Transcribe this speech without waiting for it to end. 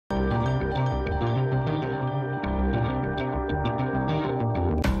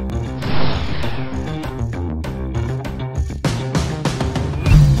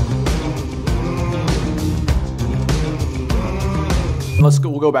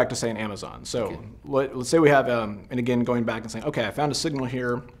we'll go back to saying Amazon. So Okay. let's say we have, and again, going back and saying, okay, I found a signal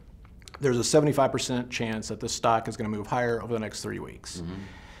here. There's a 75% chance that this stock is going to move higher over the next 3 weeks.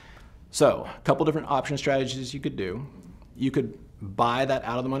 So a couple different option strategies you could do. You could buy that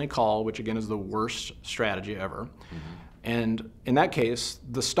out of the money call, which again is the worst strategy ever. And in that case,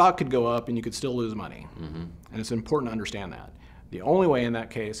 the stock could go up and you could still lose money. And it's important to understand that. The only way in that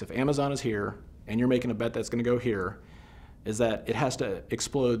case, if Amazon is here and you're making a bet that's going to go here, is that it has to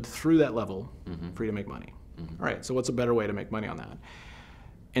explode through that level for you to make money. All right, so what's a better way to make money on that?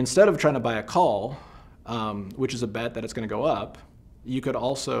 Instead of trying to buy a call, which is a bet that it's going to go up, you could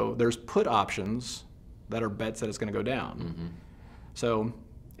also, there's put options that are bets that it's going to go down. So,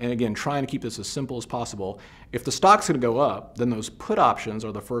 and again, trying to keep this as simple as possible. If the stock's going to go up, then those put options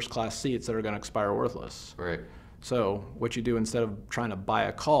are the first class seats that are going to expire worthless. Right. So what you do instead of trying to buy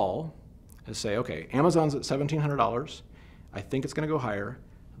a call is say, okay, Amazon's at $1,700. I think it's going to go higher.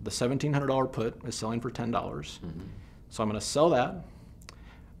 The $1,700 put is selling for $10. So I'm going to sell that.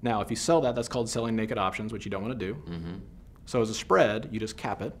 Now, if you sell that, that's called selling naked options, which you don't want to do. So as a spread, you just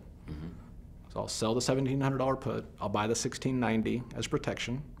cap it. So I'll sell the $1,700 put. I'll buy the $1,690 as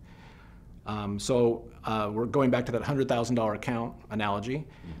protection. We're going back to that $100,000 account analogy.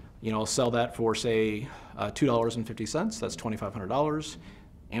 You know, I'll sell that for, say, $2.50. That's $2,500.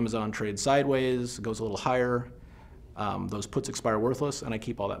 Amazon trades sideways, goes a little higher. Those puts expire worthless, and I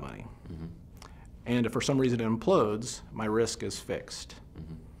keep all that money. And if for some reason it implodes, my risk is fixed.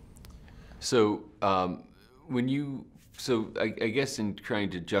 So I guess in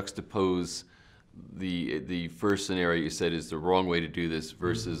trying to juxtapose the first scenario you said is the wrong way to do this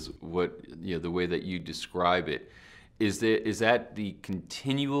versus what, you know, the way that you describe it, is that the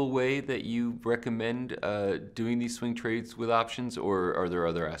continual way that you recommend doing these swing trades with options, or are there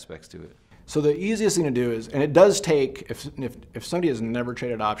other aspects to it? So the easiest thing to do is, and it does take, if somebody has never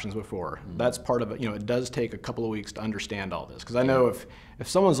traded options before, that's part of it. You know, it does take a couple of weeks to understand all this. Because I know if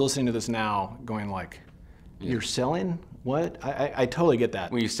someone's listening to this now going like, you're selling? What? I totally get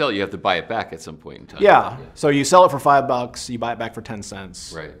that. When you sell it, you have to buy it back at some point in time. Yeah. So you sell it for $5, you buy it back for 10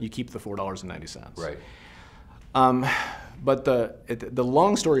 cents. Right. You keep the $4.90. Right. But the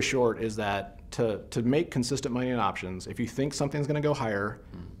long story short is that to make consistent money in options, if you think something's going to go higher,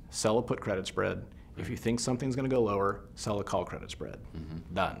 sell a put credit spread. If you think something's going to go lower, sell a call credit spread.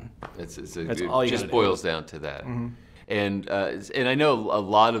 Done. That's all you just gotta boils down to that. And I know a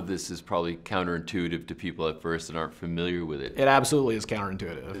lot of this is probably counterintuitive to people at first that aren't familiar with it. It absolutely is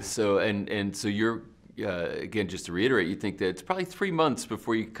counterintuitive. So so you're again, just to reiterate, you think that it's probably 3 months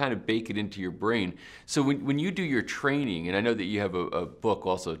before you kind of bake it into your brain. So when you do your training, and I know that you have a book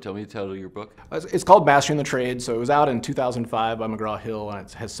also. Tell me the title of your book. It's called Mastering the Trade. So it was out in 2005 by McGraw-Hill, and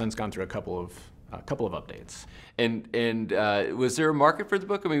it has since gone through a couple of updates. And was there a market for the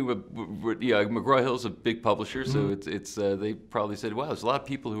book? I mean, McGraw-Hill's a big publisher, so they probably said, wow, there's a lot of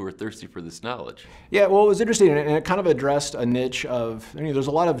people who are thirsty for this knowledge. Yeah, well, it was interesting, and it kind of addressed a niche of, there's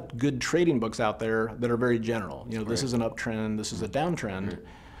a lot of good trading books out there that are very general. This is an uptrend, this is a downtrend.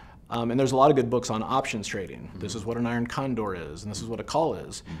 And there's a lot of good books on options trading. This is what an iron condor is, and this is what a call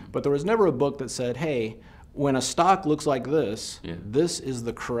is. But there was never a book that said, hey, when a stock looks like this, this is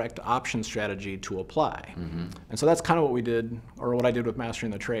the correct option strategy to apply. And so that's kind of what we did, or what I did with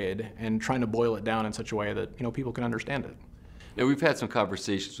Mastering the Trade, and trying to boil it down in such a way that people can understand it. Now, we've had some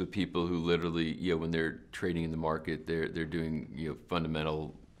conversations with people who literally, when they're trading in the market, they're doing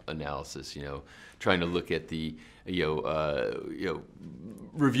fundamental analysis, trying to look at the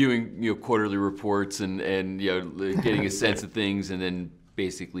reviewing quarterly reports and getting a sense of things, and then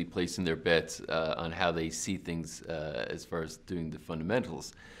basically placing their bets on how they see things as far as doing the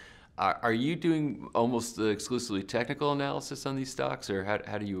fundamentals. Are you doing almost exclusively technical analysis on these stocks, or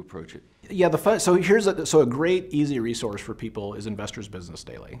how do you approach it? Yeah, so here's a great easy resource for people is Investors Business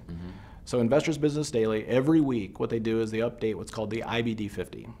Daily. So Investors Business Daily, every week what they do is they update what's called the IBD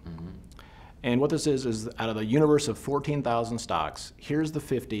 50. And what this is out of the universe of 14,000 stocks, here's the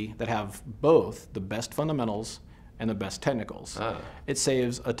 50 that have both the best fundamentals and the best technicals. It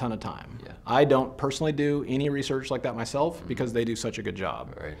saves a ton of time. I don't personally do any research like that myself because they do such a good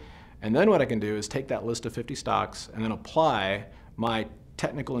job. And then what I can do is take that list of 50 stocks and then apply my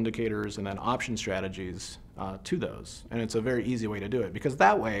technical indicators and then option strategies to those. And it's a very easy way to do it, because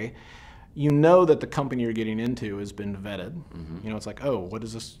that way you know that the company you're getting into has been vetted. It's like, oh, what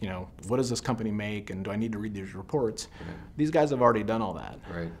does this company make, and do I need to read these reports? These guys have already done all that.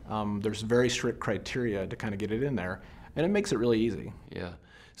 There's very strict criteria to kind of get it in there, and it makes it really easy.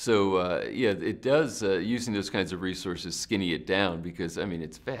 So it does, using those kinds of resources, skinny it down, because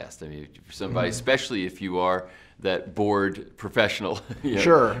it's fast. For somebody, especially if you are that bored professional.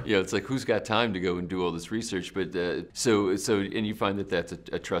 Sure. It's like, who's got time to go and do all this research? But and you find that that's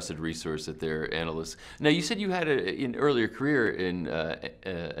a trusted resource, that they're analysts. Now, you said you had an earlier career in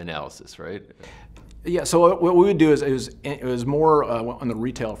analysis, right? Yeah, so what we would do is it was more on the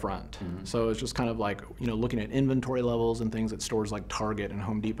retail front. So it's just kind of like, looking at inventory levels and things at stores like Target and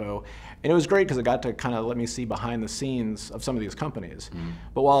Home Depot. And it was great because it got to kind of let me see behind the scenes of some of these companies.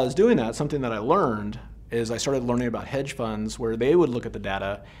 But while I was doing that, something that I learned is I started learning about hedge funds, where they would look at the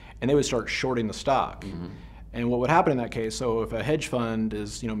data and they would start shorting the stock. And what would happen in that case, so if a hedge fund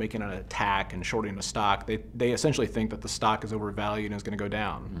is making an attack and shorting a stock, they essentially think that the stock is overvalued and is going to go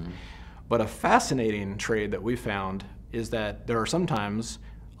down. But a fascinating trade that we found is that there are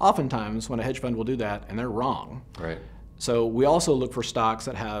oftentimes when a hedge fund will do that and they're wrong. Right. So we also look for stocks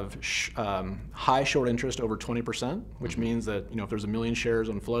that have high short interest over 20%, which means that if there's 1 million shares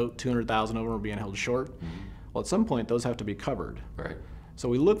on float, 200,000 of them are being held short. Well, at some point those have to be covered. Right. So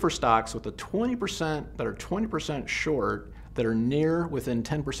we look for stocks with the 20% that are 20% short that are within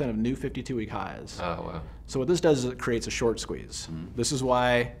 10% of new 52-week highs. Oh, wow. So what this does is it creates a short squeeze. This is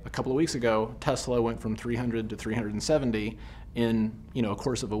why a couple of weeks ago, Tesla went from 300 to 370 in a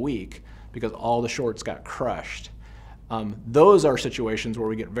course of a week, because all the shorts got crushed. Those are situations where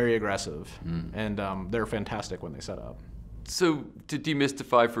we get very aggressive, and they're fantastic when they set up. So to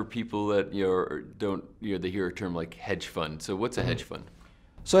demystify for people that don't they hear a term like hedge fund. So what's a hedge fund?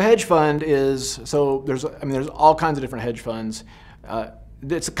 So a hedge fund is, there's all kinds of different hedge funds.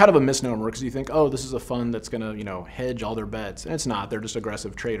 It's kind of a misnomer, because you think, oh, this is a fund that's going to hedge all their bets, and it's not. They're just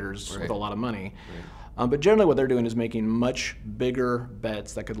aggressive traders with a lot of money. But generally what they're doing is making much bigger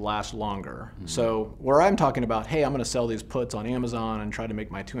bets that could last longer. So where I'm talking about, hey, I'm going to sell these puts on Amazon and try to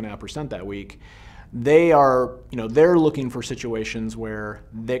make my 2.5% that week, they are, they're looking for situations where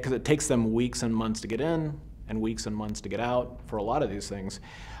because it takes them weeks and months to get in and weeks and months to get out for a lot of these things.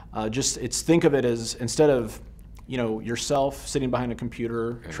 Think of it as, instead of yourself sitting behind a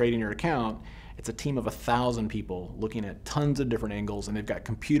computer trading your account, it's a team of 1,000 people looking at tons of different angles, and they've got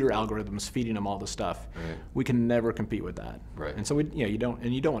computer algorithms feeding them all the stuff. We can never compete with that. And so you don't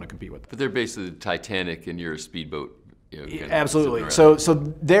want to compete with that. But they're basically the Titanic and you're a speedboat. Absolutely. So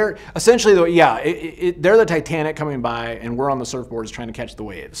they're essentially they're the Titanic coming by, and we're on the surfboards trying to catch the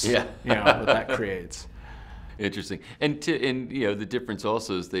waves. What that creates. Interesting. And the difference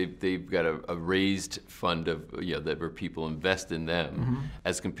also is they've got a raised fund of that where people invest in them,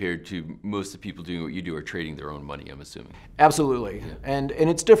 as compared to most of the people doing what you do are trading their own money, I'm assuming. Absolutely. And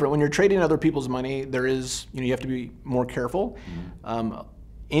it's different when you're trading other people's money. There is you have to be more careful.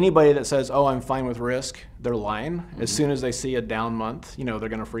 Anybody that says, oh, I'm fine with risk, they're lying. As soon as they see a down month, they're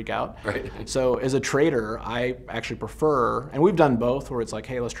going to freak out. So as a trader, I actually prefer, and we've done both, where it's like,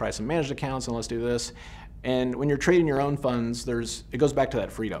 hey, let's try some managed accounts and let's do this. And when you're trading your own funds, it goes back to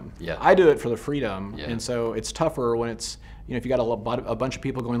that freedom. I do it for the freedom, and so it's tougher when it's, if you got a bunch of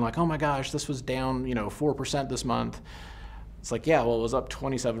people going like, oh my gosh, this was down 4% this month. It's like, yeah, well, it was up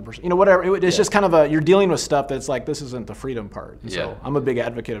 27%. Whatever. It's just kind of you're dealing with stuff that's like, this isn't the freedom part. So I'm a big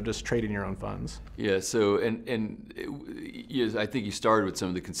advocate of just trading your own funds. So I think you started with some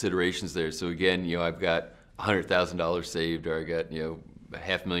of the considerations there. So again, I've got $100,000 saved, or I got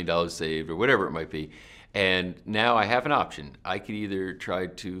 $500,000 saved, or whatever it might be. And now I have an option. I could either try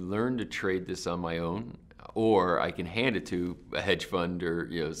to learn to trade this on my own, or I can hand it to a hedge fund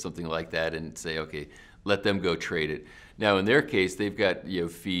or something like that and say, okay, let them go trade it. Now in their case, they've got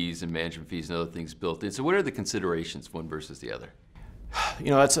fees and management fees and other things built in. So what are the considerations, one versus the other?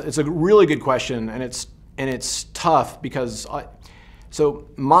 It's a really good question, and it's tough because so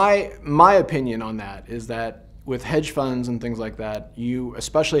my opinion on that is that with hedge funds and things like that,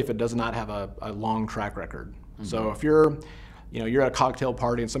 especially if it does not have a long track record. So if you're at a cocktail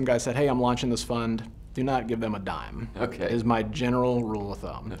party and some guy said, hey, I'm launching this fund, do not give them a dime. Is my general rule of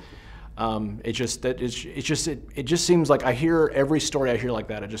thumb. It just seems like every story I hear like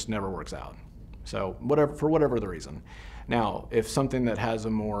that, it just never works out. So for whatever the reason. Now, if something that has a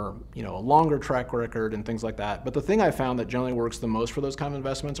more, a longer track record and things like that, but the thing I found that generally works the most for those kind of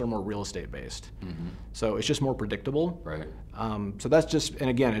investments are more real estate based. So it's just more predictable. So that's just, and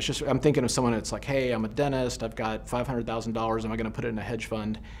again, it's just, I'm thinking of someone that's like, hey, I'm a dentist, I've got $500,000, am I going to put it in a hedge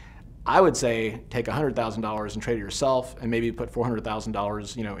fund? I would say take $100,000 and trade it yourself, and maybe put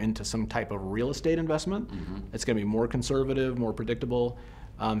 $400,000, into some type of real estate investment. It's going to be more conservative, more predictable.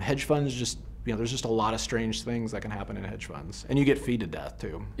 Hedge funds just, there's just a lot of strange things that can happen in hedge funds, and you get feed to death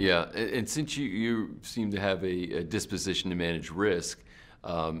too. And since you seem to have a disposition to manage risk,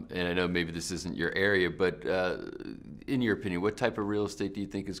 And I know maybe this isn't your area, but in your opinion, what type of real estate do you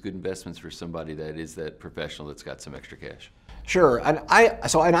think is good investments for somebody that is that professional that's got some extra cash? Sure, and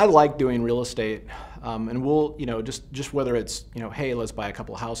I like doing real estate, and we'll, just whether it's, hey, let's buy a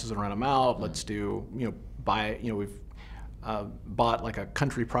couple of houses and rent them out. Let's do, buy, we've bought like a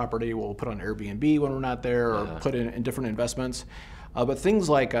country property. We'll put on Airbnb when we're not there, or put in different investments. But things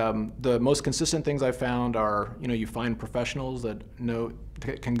like the most consistent things I've found are, you find professionals that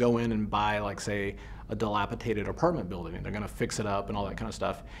can go in and buy, like, say, a dilapidated apartment building, and they're going to fix it up and all that kind of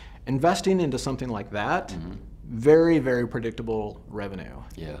stuff. Investing into something like that, very, very predictable revenue.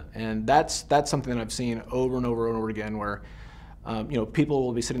 Yeah. And that's something that I've seen over and over and over again, where people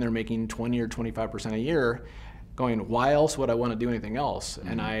will be sitting there making 20 or 25% a year, going, why else would I want to do anything else?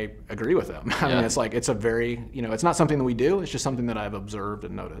 And I agree with them. I mean, it's a very, it's not something that we do, it's just something that I've observed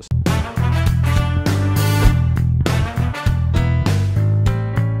and noticed.